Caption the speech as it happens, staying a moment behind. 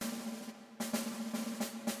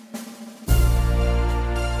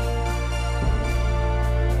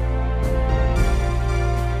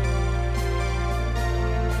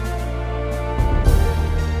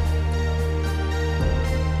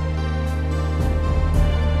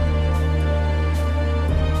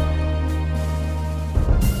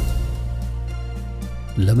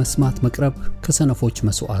ለመስማት መቅረብ ከሰነፎች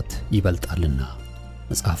መስዋዕት ይበልጣልና።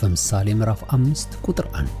 መጽሐፈ ምሳሌ ምዕራፍ 5 ቁጥር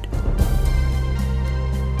 1።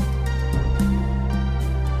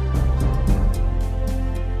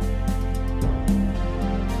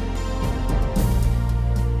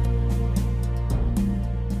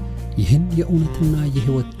 ይህን የእውነትና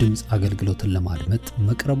የሕይወት ድምጽ አገልግሎትን ለማድመጥ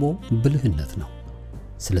መቅረቦ ብልህነት ነው።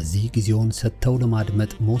 ስለዚህ ጊዜውን ሰጥተው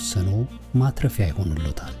ለማድመጥ መወሰኖ ማትረፊያ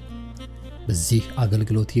ይሆንልዎታል። በዚህ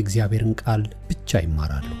አገልግሎት የእግዚአብሔርን ቃል ብቻ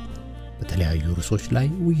ይማራሉ። በተለያዩ ርዕሶች ላይ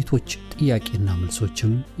ውይይቶች፣ ጥያቄና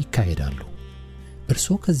መልሶችም ይካሄዳሉ።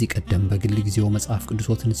 እርስዎ ከዚህ ቀደም በግል ጊዜው መጽሐፍ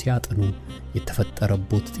ቅዱሶትን ሲያጠኑ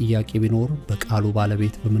የተፈጠረቦት ጥያቄ ቢኖር በቃሉ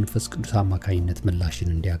ባለቤት በመንፈስ ቅዱስ አማካኝነት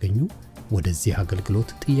ምላሽን እንዲያገኙ ወደዚህ አገልግሎት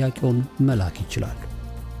ጥያቄውን መላክ ይችላሉ።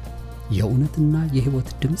 የእውነትና የሕይወት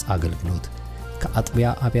ድምጽ አገልግሎት ከአጥቢያ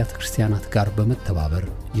አብያተ ክርስቲያናት ጋር በመተባበር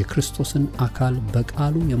የክርስቶስን አካል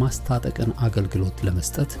በቃሉ የማስታጠቅን አገልግሎት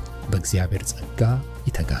ለመስጠት በእግዚአብሔር ጸጋ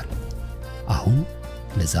ይተጋል። አሁን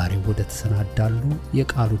ለዛሬው ወደ ተሰናዳሉ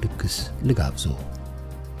የቃሉ ድግስ ልጋብዞ።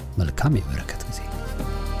 መልካም የበረከት ጊዜ።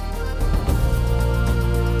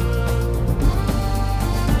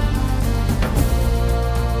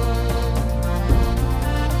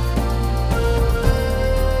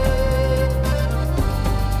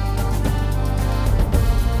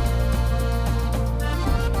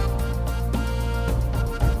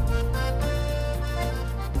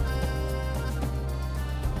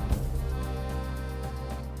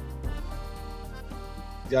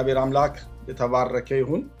 እግዚአብሔር አምላክ የተባረከ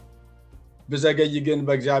ይሁን። በዘገይ ግን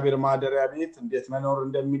በእግዚአብሔር ማደሪያ ቤት እንዴት መኖር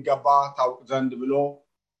እንደሚገባ ታውቅ ዘንድ ብሎ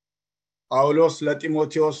ጳውሎስ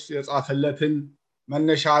ለጢሞቴዎስ የጻፈለትን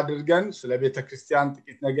መነሻ አድርገን ስለ ቤተክርስቲያን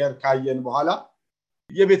ጥቂት ነገር ካየን በኋላ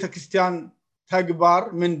የቤተክርስቲያን ተግባር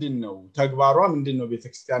ምንድነው? ተግባሯ ምንድነው?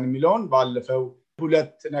 ቤተክርስቲያን የሚለውን ባለፈው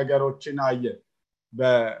ሁለት ነገሮችን አየን።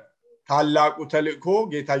 በታላቁ ተልእኮ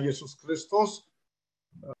ጌታ ኢየሱስ ክርስቶስ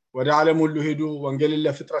ወደ ዓለም ሁሉ ሄዱ ወንጌልን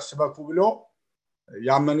ለፍጥረት ስበኩ ብሎ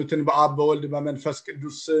ያመኑትን በአብ በወልድ በመንፈስ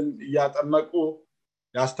ቅዱስ ስም እያጠመቁ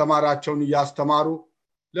ያስተማራቸውን እያስተማሩ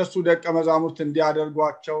ለሱ ደቀ መዛሙርት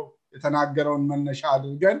እንዲያደርጓቸው የተናገረውን መነሻ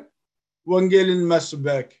አድርገን ወንጌልን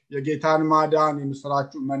መስበክ፣ የጌታን ማዳን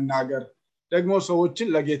የምስራቹን መናገር፣ ደግሞ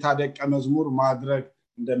ሰዎችን ለጌታ ደቀ መዝሙር ማድረግ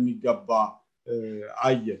እንደሚገባ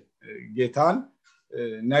አየን። ጌታን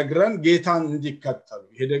ነግረን ጌታን እንዲከተሉ፣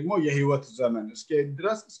 ይሄ ደግሞ የሕይወት ዘመን እስከ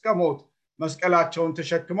ድረስ እስከ ሞት መስቀላቸውን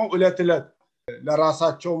ተሸክመው ዕለት ዕለት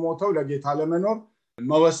ለራሳቸው ሞተው ለጌታ ለመኖር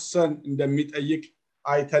መወሰን እንደሚጠይቅ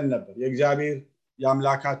አይተን ነበር። የእግዚአብሔር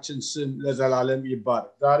የአምላካችን ስም ለዘላለም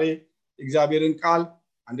ይባረክ። ዛሬ እግዚአብሔርን ቃል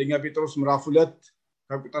አንደኛ ጴጥሮስ ምዕራፍ 2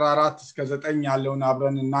 ከቁጥር 4 እስከ 9 ያለውን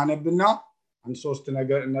አብረን እናነብና አንድ ሶስት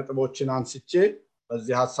ነጥቦችን አንስቼ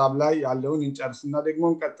በዚህ ሐሳብ ላይ ያለውን እንጨርስና ደግሞ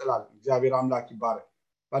እንቀጥላለን። እግዚአብሔር አምላክ ይባረክ።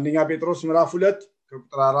 አንደኛ ጴጥሮስ ምዕራፍ 2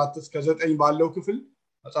 ከቁጥር 4 እስከ 9 ባለው ክፍል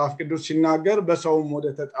መጽሐፍ ቅዱስ ሲናገር በሰውም ወደ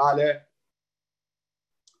ተጣለ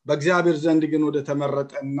በእግዚአብሔር ዘንድ ግን ወደ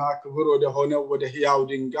ተመረጠና ክቡር ወደ ሆነው ወደ ሕያው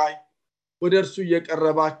ድንጋይ ወደ እርሱ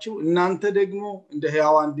እየቀረባችሁ እናንተ ደግሞ እንደ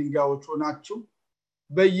ሕያዋን ድንጋዮች ሆናችሁ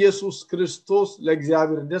በኢየሱስ ክርስቶስ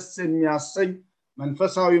ለእግዚአብሔር ደስ የሚያሰኝ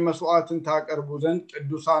መንፈሳዊ መስዋዕትን ታቀርቡ ዘንድ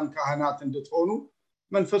ቅዱሳን ካህናት እንድትሆኑ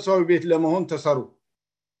መንፈሳዊ ቤት ለመሆን ተሰሩ።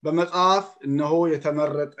 በመጽሐፍ እነሆ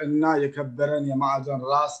የተመረጠና የከበረን የማዕዘን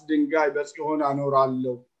ራስ ድንጋይ በጽዮን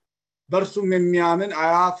አኖራለሁ፣ በእርሱም የሚያምን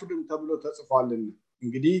አያፍርም ተብሎ ተጽፏልና።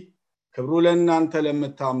 እንግዲህ ክብሩ ለእናንተ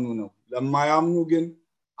ለምታምኑ ነው። ለማያምኑ ግን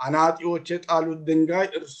አናጢዎች የጣሉት ድንጋይ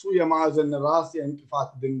እርሱ የማዕዘን ራስ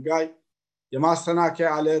የእንቅፋት ድንጋይ የማሰናከያ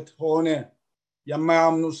ዓለት ሆነ።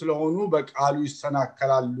 የማያምኑ ስለሆኑ በቃሉ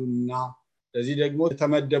ይሰናከላሉና ለዚህ ደግሞ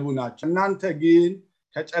የተመደቡ ናቸው። እናንተ ግን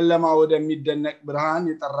ከጨለማ ወደሚደነቅ ብርሃን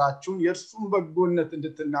የጠራችሁን የእርሱን በጎነት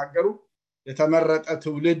እንድትናገሩ የተመረጠ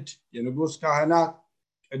ትውልድ፣ የንጉሥ ካህናት፣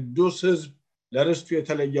 ቅዱስ ሕዝብ፣ ለርስቱ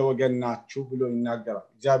የተለየ ወገን ናችሁ ብሎ ይናገራል።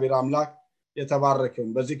 እግዚአብሔር አምላክ የተባረከ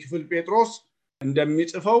ይሁን። በዚህ ክፍል ጴጥሮስ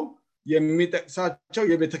እንደሚጽፈው የሚጠቅሳቸው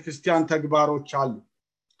የቤተክርስቲያን ተግባሮች አሉ።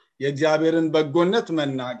 የእግዚአብሔርን በጎነት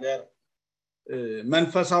መናገር፣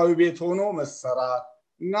 መንፈሳዊ ቤት ሆኖ መሰራት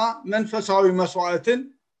እና መንፈሳዊ መስዋዕትን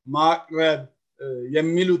ማቅረብ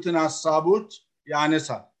የሚሉትን ሐሳቦች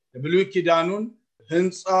ያነሳል። የብሉይ ኪዳኑን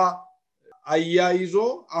ሕንጻ አያይዞ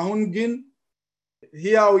አሁን ግን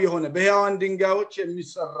ሕያው የሆነ በሕያዋን ድንጋዮች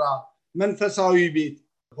የሚሰራ መንፈሳዊ ቤት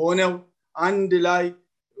ሆነው አንድ ላይ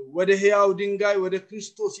ወደ ሕያው ድንጋይ ወደ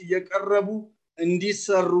ክርስቶስ እየቀረቡ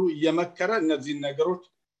እንዲሰሩ እየመከረ እነዚህ ነገሮች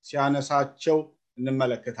ሲያነሳቸው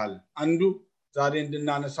እንመለከታለን። አንዱ ዛሬ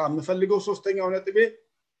እንድናነሳ የምፈልገው ሶስተኛው ነጥቤ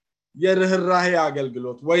የርህራሄ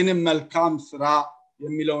አገልግሎት ወይንም መልካም ስራ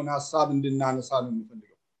የሚለውን ሐሳብ እንድናነሳ ነው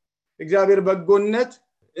የምፈልገው። እግዚአብሔር በጎነት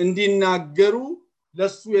እንዲናገሩ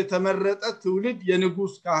ለሱ የተመረጠ ትውልድ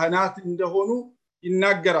የንጉስ ካህናት እንደሆኑ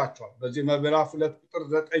ይናገራቸዋል። በዚህ ምዕራፍ 2 ቁጥር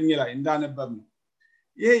 9 ላይ እንዳነበብነው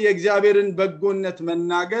ይሄ የእግዚአብሔርን በጎነት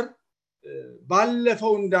መናገር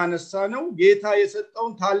ባለፈው እንዳነሳ ነው ጌታ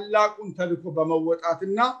የሰጠውን ታላቁን ተልእኮ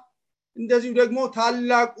በመወጣትና እንደዚሁ ደግሞ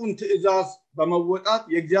ታላቁን ትእዛዝ በመወጣት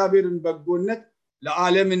የእግዚአብሔርን በጎነት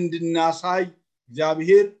ለዓለም እንድናሳይ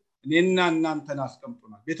እግዚአብሔር እኔና እናንተን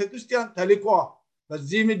አስቀምጦናል። ቤተክርስቲያን ተልእኮ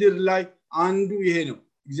በዚህ ምድር ላይ አንዱ ይሄ ነው።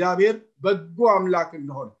 እግዚአብሔር በጎ አምላክ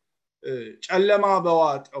እንደሆነ ጨለማ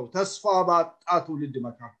በዋጠው ተስፋ ባጣ ትውልድ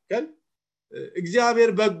መካከል እግዚአብሔር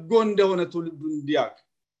በጎ እንደሆነ ትውልዱ እንዲያውቅ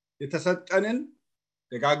የተሰጠንን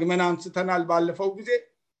ደጋግመን አንስተናል። ባለፈው ጊዜ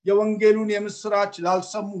የወንጌሉን የምስራች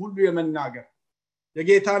ላልሰሙ ሁሉ የመናገር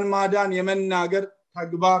የጌታን ማዳን የመናገር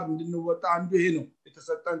ተግባር እንድንወጣ አንዱ ይሄ ነው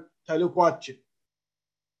የተሰጠን ተልእኮአችን።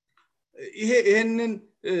 ይሄንን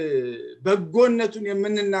በጎነቱን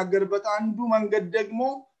የምንናገርበት አንዱ መንገድ ደግሞ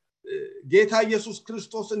ጌታ ኢየሱስ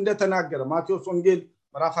ክርስቶስ እንደተናገረ ማቴዎስ ወንጌል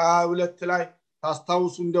ምዕራፍ 22 ላይ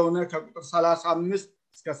ታስታውሱ እንደሆነ ከቁጥር 35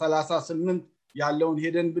 እስከ 38 ያለውን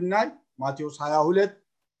ሄደን ብናይ ማቴዎስ 22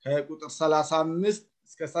 ከቁጥር 35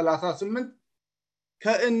 እስከ 38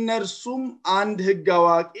 ከእነርሱም አንድ ሕግ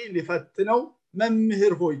አዋቂ ሊፈትነው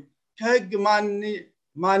መምህር ሆይ ከሕግ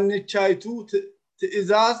ማንቻይቱ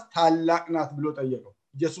ትእዛዝ ታላቅ ናት ብሎ ጠየቀው።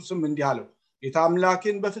 ኢየሱስም እንዲህ አለው ጌታ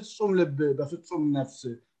አምላክን በፍጹም ልብ በፍጹም ነፍስ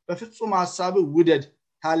በፍጹም ሐሳብ ውደድ፣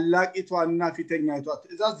 ታላቂቷና ፊተኛይቷ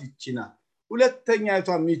ትእዛዝ ይህች ናት። ሁለተኛይቷ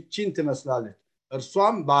ይህችን ትመስላለች፣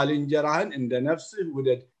 እርሷም ባልንጀራህን እንደ ነፍስህ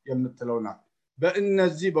ውደድ የምትለው ናት።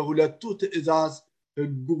 በእነዚህ በሁለቱ ትእዛዝ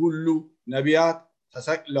ሕግ ሁሉ ነቢያት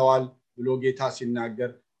ተሰቅለዋል ብሎ ጌታ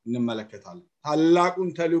ሲናገር እንመለከታለን። ታላቁን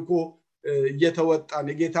ተልእኮ እየተወጣን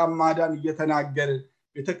የጌታን ማዳን እየተናገርን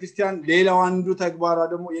ቤተክርስቲያን ሌላው አንዱ ተግባሯ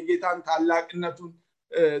ደግሞ የጌታን ታላቅነቱን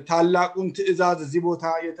ታላቁን ትእዛዝ እዚህ ቦታ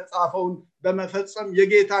የተጻፈውን በመፈጸም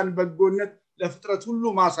የጌታን በጎነት ለፍጥረት ሁሉ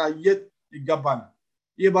ማሳየት ይገባናል።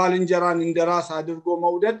 የባልንጀራን እንደራስ አድርጎ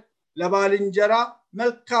መውደድ ለባልንጀራ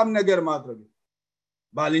መልካም ነገር ማድረግ።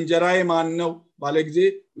 ባልንጀራዬ ማን ነው ባለጊዜ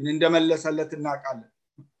ምን እንደመለሰለት እናውቃለን።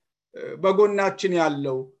 በጎናችን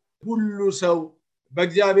ያለው ሁሉ ሰው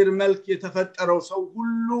በእግዚአብሔር መልክ የተፈጠረው ሰው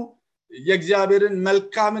ሁሉ የእግዚአብሔርን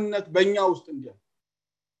መልካምነት በእኛ ውስጥ እንዲያ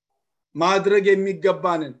ማድረግ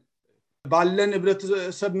የሚገባንን ባለን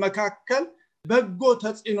ህብረተሰብ መካከል በጎ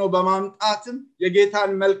ተጽዕኖ በማምጣትም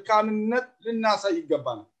የጌታን መልካምነት ልናሳይ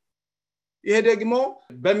ይገባናል። ይሄ ደግሞ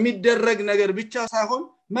በሚደረግ ነገር ብቻ ሳይሆን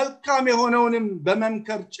መልካም የሆነውንም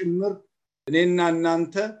በመምከር ጭምር እኔና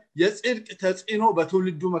እናንተ የጽድቅ ተጽዕኖ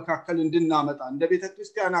በትውልዱ መካከል እንድናመጣ እንደ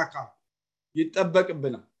ቤተክርስቲያን አካል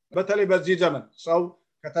ይጠበቅብናል። በተለይ በዚህ ዘመን ሰው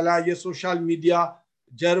ከተለያየ ሶሻል ሚዲያ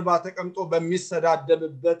ጀርባ ተቀምጦ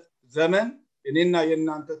በሚሰዳደብበት ዘመን እኔና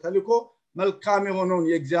የእናንተ ተልእኮ መልካም የሆነውን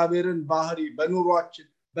የእግዚአብሔርን ባህሪ በኑሯችን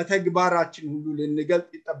በተግባራችን ሁሉ ልንገልጥ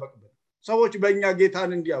ይጠበቅብናል። ሰዎች በእኛ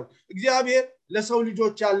ጌታን እንዲያው እግዚአብሔር ለሰው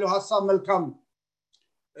ልጆች ያለው ሐሳብ መልካም ነው።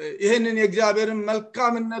 ይሄንን የእግዚአብሔርን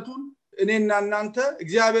መልካምነቱን እኔና እናንተ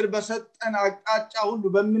እግዚአብሔር በሰጠን አቅጣጫ ሁሉ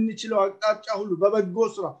በመንችለው አቅጣጫ ሁሉ በበጎ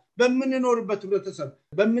ስራ በመንኖርበት ህብረተሰብ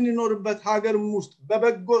በመንኖርበት ሀገር ውስጥ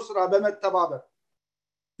በበጎ ስራ በመተባበር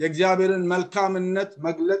የእግዚአብሔርን መልካምነት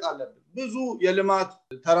መግለጥ አለብን። ብዙ የልማት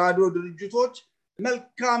ተራድኦ ድርጅቶች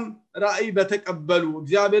መልካም ራዕይ በተቀበሉ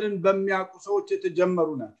እግዚአብሔርን በሚያውቁ ሰዎች የተጀመሩ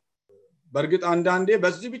ናቸው። በእርግጥ አንዳንዴ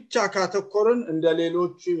በዚህ ብቻ ካተኮርን እንደ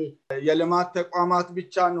ሌሎች የልማት ተቋማት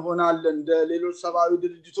ብቻ እንሆናለን፣ እንደ ሌሎች ሰብአዊ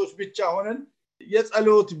ድርጅቶች ብቻ ሆነን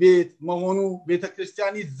የጸሎት ቤት መሆኑ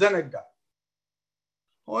ቤተክርስቲያን ይዘነጋል።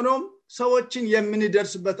 ሆኖም ሰዎችን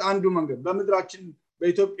የምንደርስበት አንዱ መንገድ በመድራችን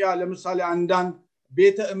በኢትዮጵያ ለምሳሌ አንዳንድ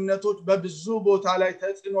ቤተ እምነቶች በብዙ ቦታ ላይ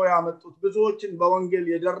ተጽዕኖ ያመጡት ብዙዎችን በወንጌል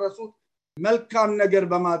የደረሱት መልካም ነገር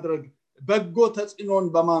በማድረግ በጎ ተጽዕኖን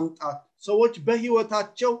በማምጣት ሰዎች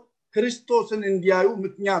በህይወታቸው ክርስቶስን እንዲያዩ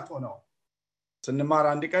ምክንያት ሆነው ስንማር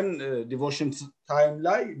አንድ ቀን ዲቮሽን ታይም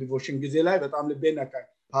ላይ ዲቮሽን ጊዜ ላይ በጣም ልቤን ነካኝ።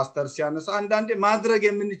 ፓስተር ሲያነሳ አንዳንዴ ማድረግ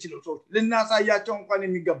የምንችለው ሰዎች ልናሳያቸው እንኳን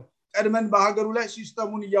የሚገባ ቀድመን በሀገሩ ላይ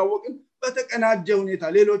ሲስተሙን እያወቅን በተቀናጀ ሁኔታ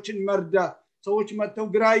ሌሎችን መርዳት ሰዎች መተው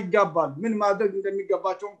ግራ ይጋባሉ። ምን ማድረግ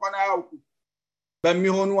እንደሚገባቸው እንኳን አያውቁ።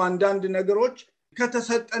 በሚሆኑ አንዳንድ ነገሮች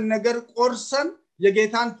ከተሰጠን ነገር ቆርሰን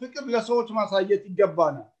የጌታን ፍቅር ለሰዎች ማሳየት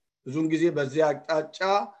ይገባናል። ብዙን ጊዜ በዚህ አቅጣጫ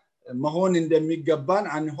መሆን እንደሚገባን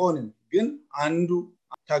አንሆንም፣ ግን አንዱ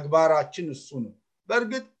ተግባራችን እሱ ነው።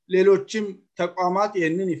 በእርግጥ ሌሎችም ተቋማት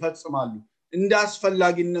ይህንን ይፈጽማሉ።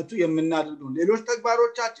 እንዳስፈላጊነቱ የምናደርገው ሌሎች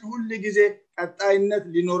ተግባሮቻችን ሁሉ ጊዜ ቀጣይነት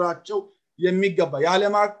ሊኖራቸው የሚገባ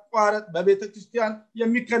ያለማቋረጥ በቤተክርስቲያን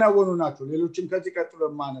የሚከናወኑ ናቸው። ሌሎችም ከዚህ ቀጥሎ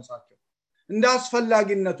ማነሳቸው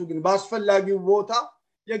እንዳስፈላጊነቱ ግን በአስፈላጊው ቦታ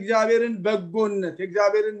የእግዚአብሔርን በጎነት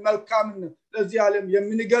የእግዚአብሔርን መልካምነት ለዚህ ዓለም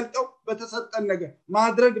የምንገልጠው በተሰጠን ነገር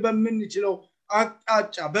ማድረግ በመንችለው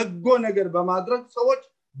አቅጣጫ በጎ ነገር በማድረግ ሰዎች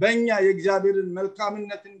በእኛ የእግዚአብሔርን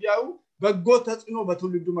መልካምነት እንዲያዩ በጎ ተጽዕኖ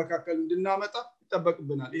በትውልዱ መካከል እንድናመጣ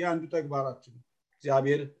ይጠበቅብናል። ይሄ አንዱ ተግባራችን።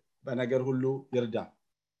 እግዚአብሔር በነገር ሁሉ ይርዳን።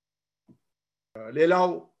 ሌላው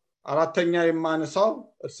አራተኛ የማነሳው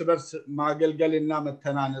እርስ በርስ ማገልገልና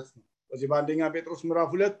መተናነጽ ነው። በዚህ በአንደኛ ጴጥሮስ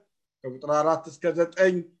ምዕራፍ 2 ከቁጥር 4 እስከ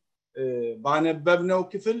 9 ባነበብነው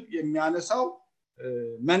ክፍል የሚያነሳው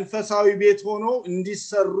መንፈሳዊ ቤት ሆኖ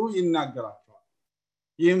እንዲሰሩ ይናገራቸዋል።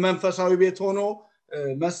 ይህ መንፈሳዊ ቤት ሆኖ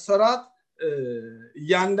መሰራት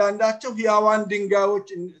እያንዳንዳቸው ሕያዋን ድንጋዮች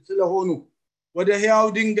ስለሆኑ ወደ ሕያው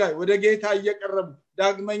ድንጋይ ወደ ጌታ እየቀረቡ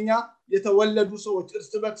ዳግመኛ የተወለዱ ሰዎች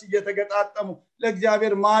እርስ በርስ እየተገጣጠሙ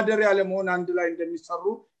ለእግዚአብሔር ማደሪያ ለመሆን አንድ ላይ እንደሚሰሩ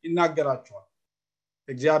ይናገራቸዋል።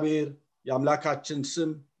 እግዚአብሔር የአምላካችን ስም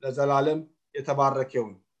ለዘላለም የተባረከ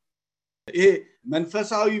ይሁን። ይሄ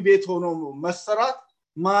መንፈሳዊ ቤት ሆኖ መሰራት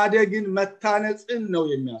ማደግን መታነጽን ነው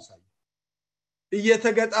የሚያሳየው።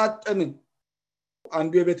 እየተገጣጠምን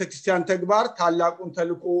አንዱ የቤተክርስቲያን ተግባር ታላቁን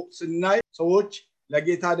ተልእኮ ስናይ ሰዎች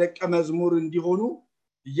ለጌታ ደቀ መዝሙር እንዲሆኑ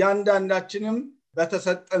እያንዳንዳችንም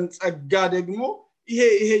በተሰጠን ጸጋ ደግሞ ይሄ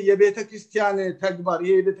የቤተክርስቲያን ተግባር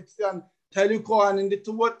ይሄ የቤተክርስቲያን ተልእኮዋን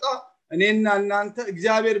እንድትወጣ እኔና እናንተ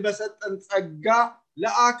እግዚአብሔር በሰጠን ጸጋ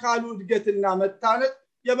ለአካሉ እድገትና መታነጽ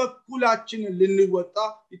የበኩላችንን ልንወጣ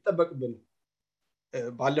ይጠበቅብናል።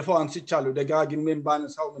 ባለፈው አንስቻለሁ ደጋግሜም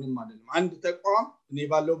ባነሳው ምንም አይደለም። አንድ ተቋም እኔ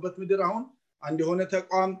ባለውበት ምድር አሁን አንድ የሆነ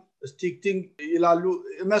ተቋም ስቲክቲንግ ይላሉ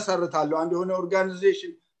መሰረታለሁ አንድ የሆነ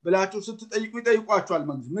ኦርጋናይዜሽን ብላችሁ ስትጠይቁ ይጠይቋቸዋል።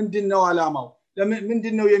 መንግስት ምንድነው ዓላማው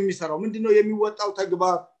ምንድነው የሚሰራው ምንድነው የሚወጣው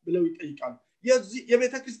ተግባር ብለው ይጠይቃሉ።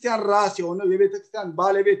 የቤተክርስቲያን ራስ የሆነው የቤተክርስቲያን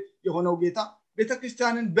ባለቤት የሆነው ጌታ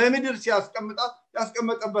ቤተክርስቲያንን በምድር ሲያስቀምጣት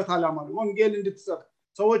ያስቀመጠበት ዓላማ ነው። ወንጌል እንድትሰብክ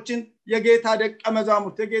ሰዎችን የጌታ ደቀ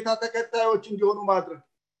መዛሙርት የጌታ ተከታዮች እንዲሆኑ ማድረግ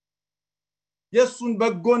የሱን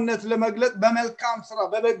በጎነት ለመግለጥ በመልካም ስራ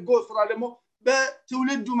በበጎ ስራ ደግሞ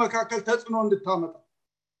በትውልዱ መካከል ተጽዕኖ እንድታመጣ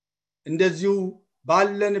እንደዚሁ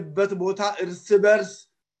ባለንበት ቦታ እርስ በርስ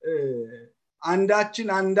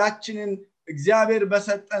አንዳችንን እግዚአብሔር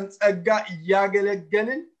በሰጠን ጸጋ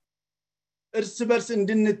እያገለገልን እርስ በርስ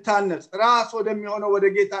እንድንታነጽ ራስ ወደሚሆነው ወደ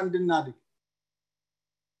ጌታ እንድናድግ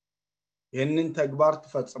ይህንን ተግባር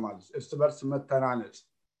ትፈጽማለች። እርስ በርስ መተናነጽ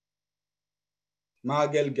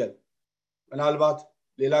ማገልገል ምናልባት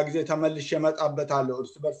ሌላ ጊዜ ተመልሼ እመጣበታለሁ።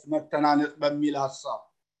 እርስ በርስ መተናነጽ በሚል ሐሳብ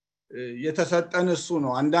የተሰጠን እሱ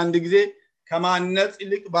ነው። አንዳንድ ጊዜ ከማነጽ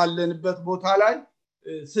ይልቅ ባለንበት ቦታ ላይ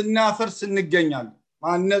ስናፈርስ እንገኛለን።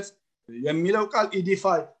 ማነጽ የሚለው ቃል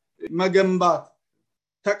ኢዲፋይ መገንባት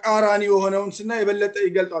ተቃራኒ የሆነውን ስና የበለጠ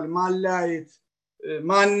ይገልጣል። ማለያየት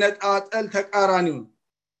ማነጣጠል ተቃራኒው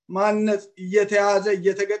ማነጽ እየተያዘ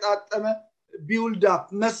እየተገጣጠመ ቢውልድ አፕ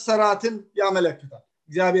መሰራትን ያመለክታል።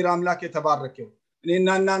 እግዚአብሔር አምላክ የተባረከው እኔና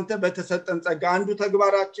እናንተ በተሰጠን ጸጋ አንዱ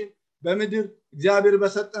ተግባራችን በምድር እግዚአብሔር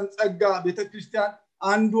በሰጠን ጸጋ ቤተክርስቲያን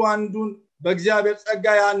አንዱን በእግዚአብሔር ጸጋ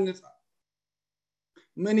ያንጻል።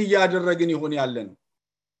 ምን እያደረግን ይሆን ያለነው?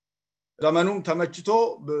 ዘመኑም ተመችቶ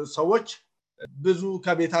ሰዎች ብዙ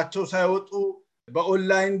ከቤታቸው ሳይወጡ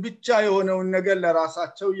በኦንላይን ብቻ የሆነውን ነገር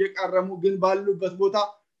ለራሳቸው እየቀረሙ ግን ባሉበት ቦታ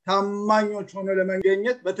ታማኞች ሆነው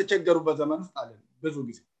ለመገኘት በተቸገሩበት ዘመን ውስጥ አለን። ብዙ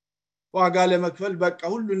ጊዜ ዋጋ ለመክፈል በቃ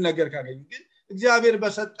ሁሉን ነገር ካገኙ ግን እግዚአብሔር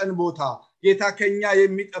በሰጠን ቦታ ጌታ ከኛ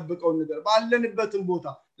የሚጠብቀው ነገር ባለንበትም ቦታ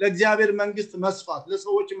ለእግዚአብሔር መንግስት መስፋት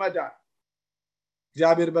ለሰዎች መዳን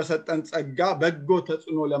እግዚአብሔር በሰጠን ጸጋ በጎ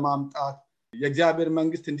ተጽዕኖ ለማምጣት የእግዚአብሔር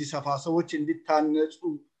መንግስት እንዲሰፋ ሰዎች እንዲታነጹ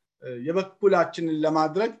የበኩላችንን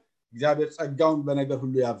ለማድረግ እግዚአብሔር ጸጋውን በነገር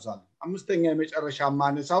ሁሉ ያብዛል። አምስተኛ የመጨረሻ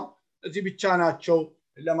ማነሳው እዚህ ብቻ ናቸው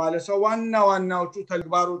ለማለሰው ዋናዎቹ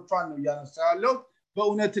ተግባሮቿን ነው ያነሳለው።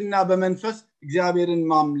 በእውነትና በመንፈስ እግዚአብሔርን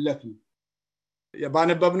ማምለክ ነው።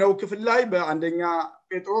 የባነበብነው ክፍል ላይ በአንደኛ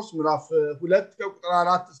ጴጥሮስ ምዕራፍ 2 ከቁጥር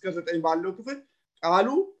 4 እስከ 9 ባለው ክፍል ቃሉ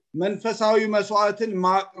መንፈሳዊ መስዋዕትን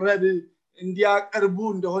ማቅረብ እንዲያቀርቡ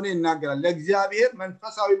እንደሆነ ይናገራል። ለእግዚአብሔር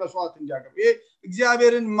መንፈሳዊ መስዋዕት እንዲያቀርቡ ይሄ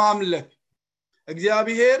እግዚአብሔርን ማምለክ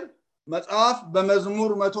እግዚአብሔር መጽሐፍ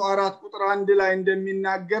በመዝሙር 104 ቁጥር 1 ላይ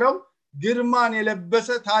እንደሚናገረው ግርማን የለበሰ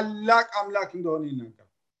ታላቅ አምላክ እንደሆነ ይናገራል።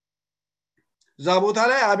 ዛቦታ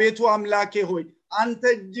ላይ አቤቱ አምላኬ ሆይ አንተ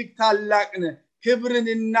እጅግ ታላቅ ነህ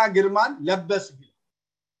ክብርንና ግርማን ለበስህ።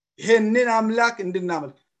 ይሄንን አምላክ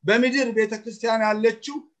እንድናመልክ በምድር ቤተክርስቲያን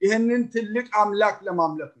ያለችው ይሄንን ትልቅ አምላክ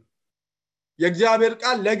ለማምለክ ነው። የእግዚአብሔር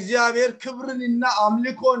ቃል ለእግዚአብሔር ክብርንና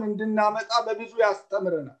አምልኮን እንድናመጣ በብዙ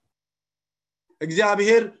ያስተምረናል።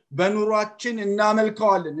 እግዚአብሔር በኑሯችን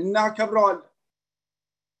እናመልከዋለን እናከብረዋለን።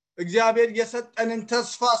 እግዚአብሔር የሰጠንን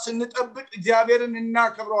ተስፋ ስንጠብቅ እግዚአብሔርን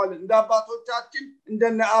እናከብረዋለን እንደ አባቶቻችን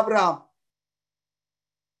እንደነ አብርሃም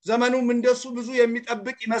ዘመኑም እንደሱ ብዙ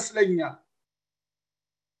የሚጠብቅ ይመስለኛል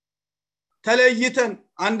ተለይተን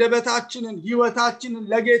አንደበታችንን ህይወታችንን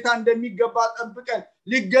ለጌታ እንደሚገባ ጠብቀን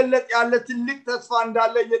ሊገለጥ ያለ ትልቅ ተስፋ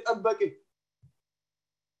እንዳለ እየጠበቅን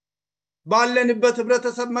ባለንበት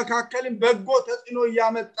ህብረተሰብ መካከልን በጎ ተጽዕኖ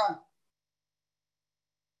ያመጣን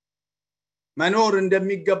መኖር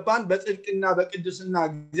እንደሚገባን በጽድቅና በቅድስና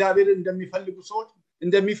እግዚአብሔርን እንደሚፈልጉ ሰዎች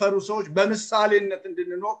እንደሚፈሩ ሰዎች በምሳሌነት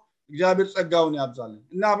እንድንኖር እግዚአብሔር ጸጋውን ያብዛልን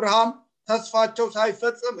እና አብርሃም ተስፋቸው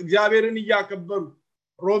ሳይፈጸም እግዚአብሔርን ያከበሩ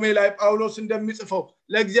ሮሜ ላይ ጳውሎስ እንደሚጽፈው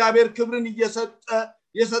ለእግዚአብሔር ክብርን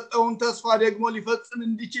የሰጠውን ተስፋ ደግሞ ሊፈጽም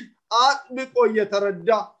እንዲችል አጥብቆ እየተረዳ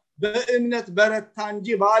በእምነት በረታ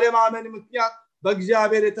እንጂ ባለማመን ምክንያት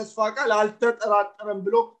በእግዚአብሔር የተስፋ ቃል አልተጠራጠረም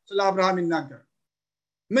ብሎ ስለ አብርሃም ይናገራል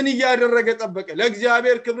ምን ያደረገ ጠበቀ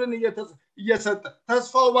ለእግዚአብሔር ክብርን እየሰጠ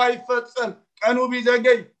ተስፋው ባይፈጸም ቀኑ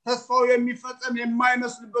ቢዘገይ ተስፋው የሚፈጸም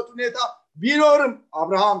የማይመስልበት ሁኔታ ቢኖርም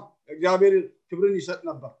አብርሃም ለእግዚአብሔር ክብርን ይሰጥ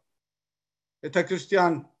ነበር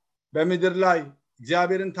ቤተክርስቲያን በመድር ላይ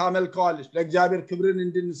እግዚአብሔርን ታመልከዋለች ለእግዚአብሔር ክብርን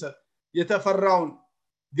እንድንሰጥ የተፈራውን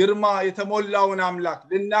ግርማ የተሞላውን አምላክ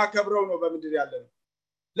ልናከብረው ነው በመድር ያለነው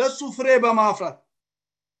ለሱ ፍሬ በማፍራት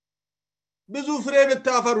ብዙ ፍሬ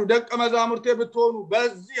ብታፈሩ ደቀ መዛሙርቴ ብትሆኑ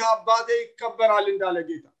በዚህ አባቴ ይከበራል እንዳለ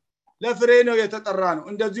ጌታ ለፍሬ ነው የተጠራ ነው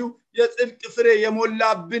እንደዚሁ የጽድቅ ፍሬ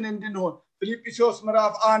የሞላብን እንድንሆን ፊልጵስዩስ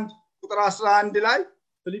ምዕራፍ 1 ቁጥር 11 ላይ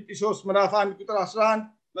ፊልጵስዩስ ምዕራፍ 1 ቁጥር 11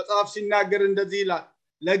 መጽሐፍ ሲናገር እንደዚህ ይላል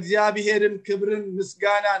ለእግዚአብሔርም ክብርን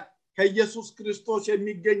ምስጋናን ከኢየሱስ ክርስቶስ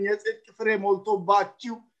የሚገኝ የጽድቅ ፍሬ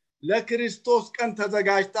ሞልቶባችሁ ለክርስቶስ ቀን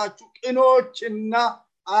ተዘጋጅታችሁ ቅኖችና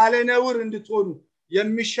አለነውር እንድትሆኑ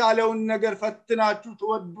የሚሻለውን ነገር ፈትናችሁ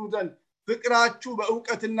ተወዱ ዘንድ ፍቅራችሁ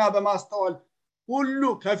በእውቀትና በማስተዋል ሁሉ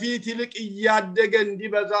ከፊት ይልቅ ያደገ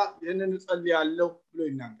እንዲበዛ ይህንን ጸልያለሁ ብሎ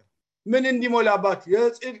ይናገራል ምን እንዲሞላባችሁ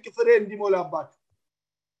የጽድቅ ፍሬ እንዲሞላባችሁ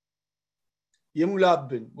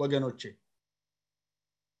ይሙላብን ወገኖቼ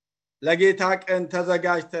ለጌታ ቀን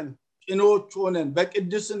ተዘጋጅተን ቅኖች ሆነን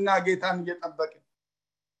በቅድስና ጌታን እየጠበቅን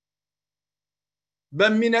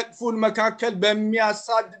በሚነቅፉን መካከል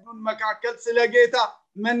በሚያሳድዱን መካከል ስለ ጌታ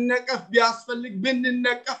መነቀፍ ቢያስፈልግ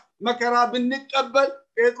ብንነቀፍ መከራ ብንቀበል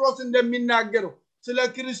ጴጥሮስ እንደሚናገረው ስለ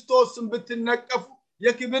ክርስቶስም ብትነቀፉ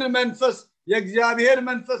የክብር መንፈስ የእግዚአብሔር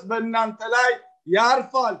መንፈስ በእናንተ ላይ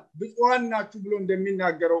ያርፋል ብፁዓን ናችሁ ብሎ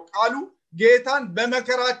እንደሚናገረው ቃሉ ጌታን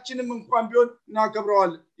በመከራችንም እንኳን ቢሆን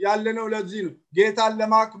እናከብረዋለን ያለነው ለዚህ ነው ጌታን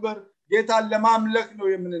ለማክበር ጌታን ለማምለክ ነው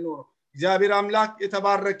የምንኖረው እግዚአብሔር አምላክ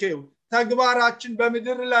የተባረከ ይሁን ተግባራችን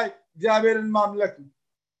በመድር ላይ እግዚአብሔርን ማምለክ ነው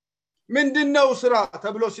ምንድነው ስራ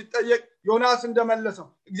ተብሎ ሲጠየቅ ዮናስ እንደመለሰው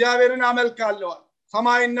እግዚአብሔርን አመልካለሁ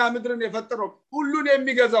ሰማይና ምድርን የፈጠረው ሁሉን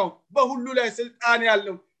የሚገዛው በሁሉ ላይ ስልጣን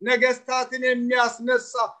ያለው ነገስታትን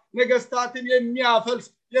የሚያስነሳ ነገስታትን የሚያፈልስ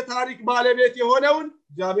የታሪክ ባለቤት የሆነውን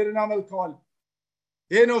እግዚአብሔርን አመልከዋል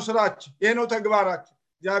ይሄ ነው ስራችን ይሄ ነው ተግባራችን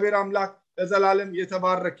እግዚአብሔር አምላክ ለዘላለም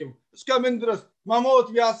የተባረከ ይሁን እስከምን ድረስ መሞት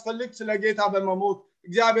ቢያስፈልግ ስለ ጌታ በመሞት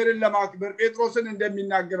እግዚአብሔርን ለማክበር ጴጥሮስን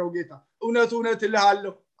እንደሚናገረው ጌታ እውነት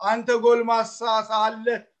እልሃለሁ አንተ ጎልማሳ ሳለ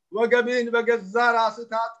ወገብህን በገዛ ራስህ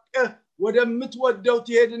ታጥቀህ ወደምትወደው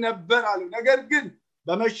ትሄድ ነበር አለ ነገር ግን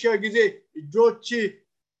በመሸ ጊዜ እጆች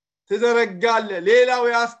ትዘረጋለህ ሌላው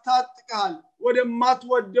ያስታጥቃል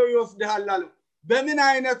ወደማትወደው ይወስድሃል አለ በምን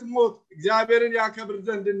አይነት ሞት እግዚአብሔርን ያከብር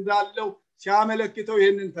ዘንድ እንዳለው ሲያመለክተው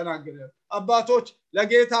ይሄንን ተናገረ አባቶች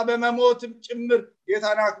ለጌታ በመሞትም ጭምር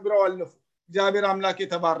ጌታን አክብረው አለፉ እግዚአብሔር አምላክ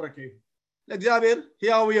የተባረከ ይሁን ለእግዚአብሔር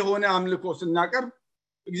ሕያው የሆነ አምልኮ ስናቀርብ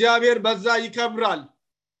እግዚአብሔር በዛ ይከብራል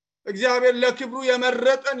እግዚአብሔር ለክብሩ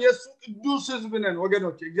የመረጠን የሱ ቅዱስ ሕዝብ ነን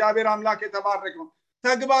ወገኖች እግዚአብሔር አምላክ የተባረከ ነው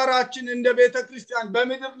ተግባራችን እንደ ቤተክርስቲያን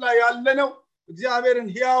በመድር ላይ ያለነው እግዚአብሔርን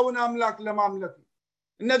ሕያውን አምላክ ለማምለክ ነው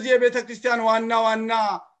እነዚህ የቤተክርስቲያን ዋና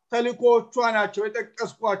ተልእኮቿ ናቸው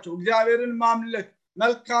የጠቀስኳቸው እግዚአብሔርን ማምለክ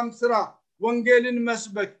መልካም ስራ ወንጌልን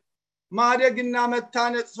መስበክ ማደግና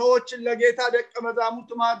መታነጽ ሰዎችን ለጌታ ደቀ መዛሙርት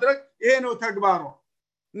ማድረግ ይሄ ነው ተግባሩ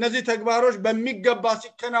እነዚህ ተግባሮች በሚገባ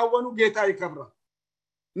ሲከናወኑ ጌታ ይከብራል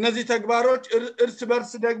እነዚህ ተግባሮች እርስ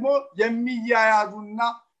በርስ ደግሞ የሚያያዙና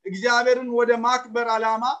እግዚአብሔርን ወደ ማክበር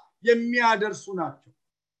ዓላማ የሚያደርሱ ናቸው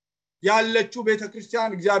ያለችው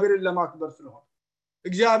ቤተክርስቲያን እግዚአብሔርን ለማክበር ስለሆነ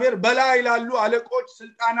እግዚአብሔር በላይ ላሉ አለቆች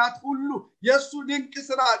ስልጣናት ሁሉ የሱ ድንቅ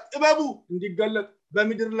ስራ ጥበቡ እንዲገለጥ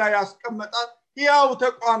በመድር ላይ ያስቀመጣት ሕያው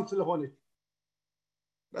ተቋም ስለሆነች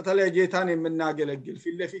በተለይ ጌታን የምናገለግል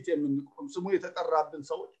ፊት ለፊት የምንቆም ስሙ የተጠራብን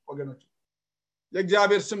ሰዎች ወገኖች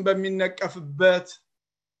ለእግዚአብሔር ስም በሚነቀፍበት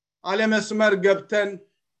ዓለመስመር ገብተን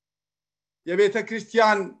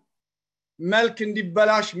የቤተክርስቲያን መልክ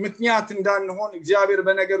እንዲበላሽ ምክንያት እንዳንሆን እግዚአብሔር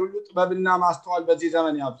በነገር ሁሉ ጥበብና ማስተዋል በዚህ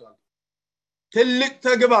ዘመን ያብዛል። ትልቅ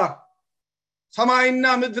ተግባር ሰማይና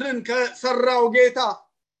ምድርን ከሰራው ጌታ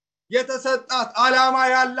የተሰጣት ዓላማ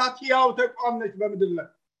ያላት ያው ተቋም ነች በምድር ላይ።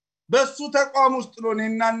 በሱ ተቋም ውስጥ ነው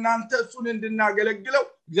እኔና እናንተ እሱን እንድናገለግለው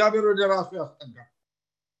እግዚአብሔር ወደ ራሱ ያስጠጋል።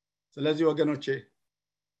 ስለዚህ ወገኖቼ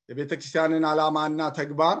የቤተክርስቲያንን ዓላማና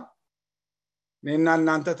ተግባር እኔና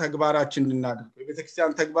እናንተ ተግባራችን እንድናደርግ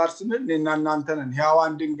የቤተክርስቲያን ተግባር ስንል እኔና እናንተ ነን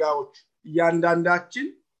ሕያዋን ድንጋዮች እያንዳንዳችን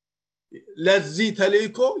ለዚህ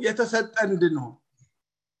ተልእኮ የተሰጠን እንድንሆን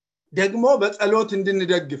ደግሞ በጸሎት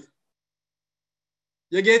እንድንደግፍ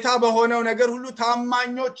የጌታ በሆነው ነገር ሁሉ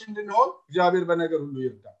ታማኞች እንድንሆን እግዚአብሔር በነገር ሁሉ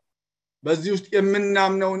ይርዳል። በዚህ ውስጥ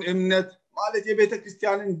የምናምነውን እምነት ማለት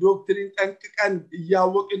የቤተክርስቲያንን ዶክትሪን ጠንቅቀን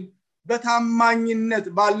እያወቅን በታማኝነት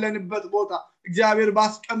ባለንበት ቦታ እግዚአብሔር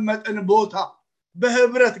ባስቀመጠን ቦታ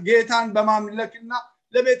በህብረት ጌታን በማምለክና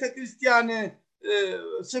ለቤተክርስቲያን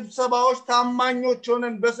ስብሰባዎች ታማኞች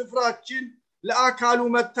ሆነን በስፍራችን ለአካሉ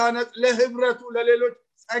መታነጽ ለህብረቱ ለሌሎች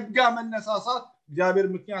ጸጋ መነሳሳት እግዚአብሔር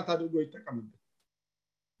ምክንያት አድርጎ ይተቀምጣል።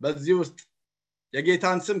 በዚህ ውስጥ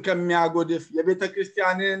የጌታን ስም ከሚያጎድፍ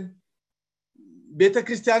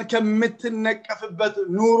ቤተክርስቲያን ከምትነቀፍበት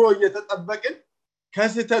ኑሮ እየተጠበቅን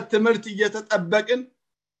ከስተት ትምህርት እየተጠበቅን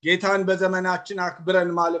ጌታን በዘመናችን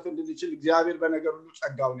አክብረን ማለፍ እንድንችል እግዚአብሔር በነገር ሁሉ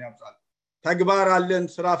ጸጋውን ያብዛል። ተግባር አለን፣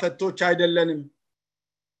 ስራ ፈቶች አይደለንም።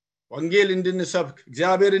 ወንጌል እንድንሰብክ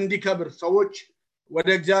እግዚአብሔር እንዲከብር ሰዎች ወደ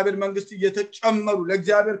እግዚአብሔር መንግስት እየተጨመሩ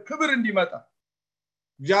ለእግዚአብሔር ክብር እንዲመጣ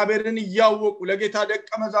እግዚአብሔርን እያወቁ ለጌታ ደቀ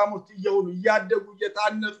መዛሙርት እየሆኑ እያደጉ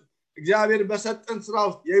እየታነጹ እግዚአብሔር በሰጠን ስራ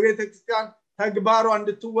ውስጥ የቤተክርስቲያን ተግባሯ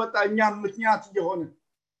እንድትወጣ እኛም ምክንያት እየሆነ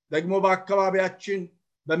ደግሞ በአካባቢያችን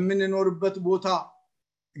በመንኖርበት ቦታ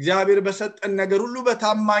እግዚአብሔር በሰጠን ነገር ሁሉ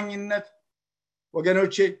በታማኝነት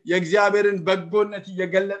ወገኖቼ የእግዚአብሔርን በጎነት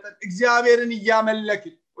እየገለጠን እግዚአብሔርን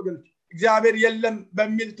እያመለክን ወገኖቼ እግዚአብሔር የለም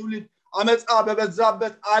በሚል ትውልድ አመጻ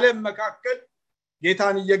በበዛበት ዓለም መካከል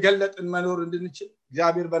ጌታን እየገለጥን መኖር እንድንችል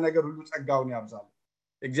እግዚአብሔር በነገር ሁሉ ጸጋውን ያብዛል።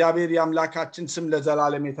 እግዚአብሔር የአምላካችን ስም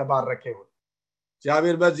ለዘላለም የተባረከ ይሁን።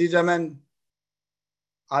 እግዚአብሔር በዚህ ዘመን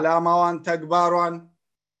ዓላማዋን ተግባሯን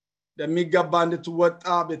ለሚገባ እንድትወጣ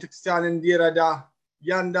ቤተክርስቲያን እንዲረዳ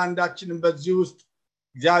ያንዳንዳችንን በዚህ ውስጥ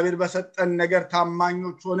እግዚአብሔር በሰጠን ነገር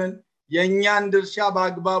ታማኞች ሆነን የኛን ድርሻ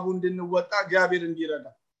በአግባቡ እንድንወጣ እግዚአብሔር እንዲረዳ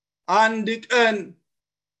አንድ ቀን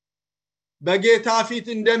በጌታ ፊት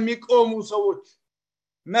እንደሚቆሙ ሰዎች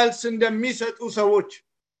መልስ እንደሚሰጡ ሰዎች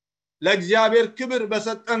ለእግዚአብሔር ክብር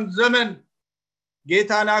በሰጠን ዘመን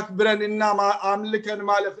ጌታን አክብረንና አምልከን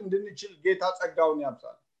ማለፍ እንድንችል ጌታ ጸጋውን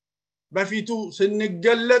ያብዛል። በፊቱ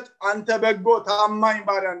ስንገለጥ አንተ በጎ ታማኝ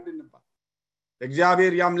ባሪያ እንድንባል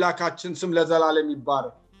እግዚአብሔር የአምላካችን ስም ለዘላለም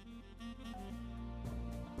ይባረክ።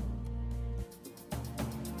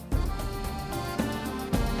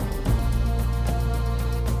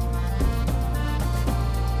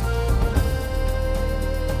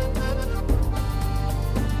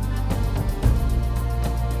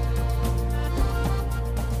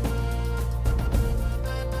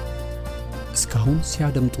 እስካሁን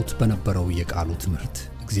ሲያደምጡት በነበረው የቃሉ ትምህርት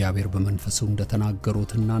እግዚአብሔር በመንፈሱ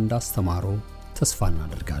እንደተናገሩትና እንዳስተማረው ተስፋ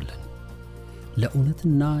እናደርጋለን።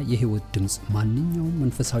 ለእውነትና የሕይወት ድምጽ ማንኛውም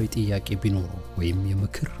መንፈሳዊ ጥያቄ ቢኖር ወይም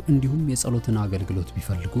የምክር እንዲሁም የጸሎትን አገልግሎት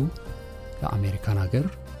ቢፈልጉ ለአሜሪካን ሀገር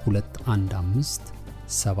 215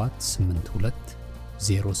 782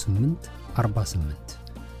 0848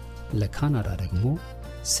 ለካናዳ ደግሞ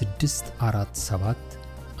 647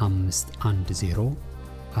 510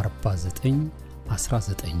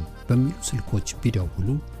 4919 በሚሉ ስልኮች ቢደውሉ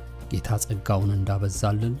ጌታ ጸጋውን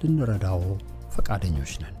እንዳበዛልን ልንረዳው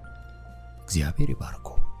ፈቃደኞች ነን። እግዚአብሔር ይባርኮ።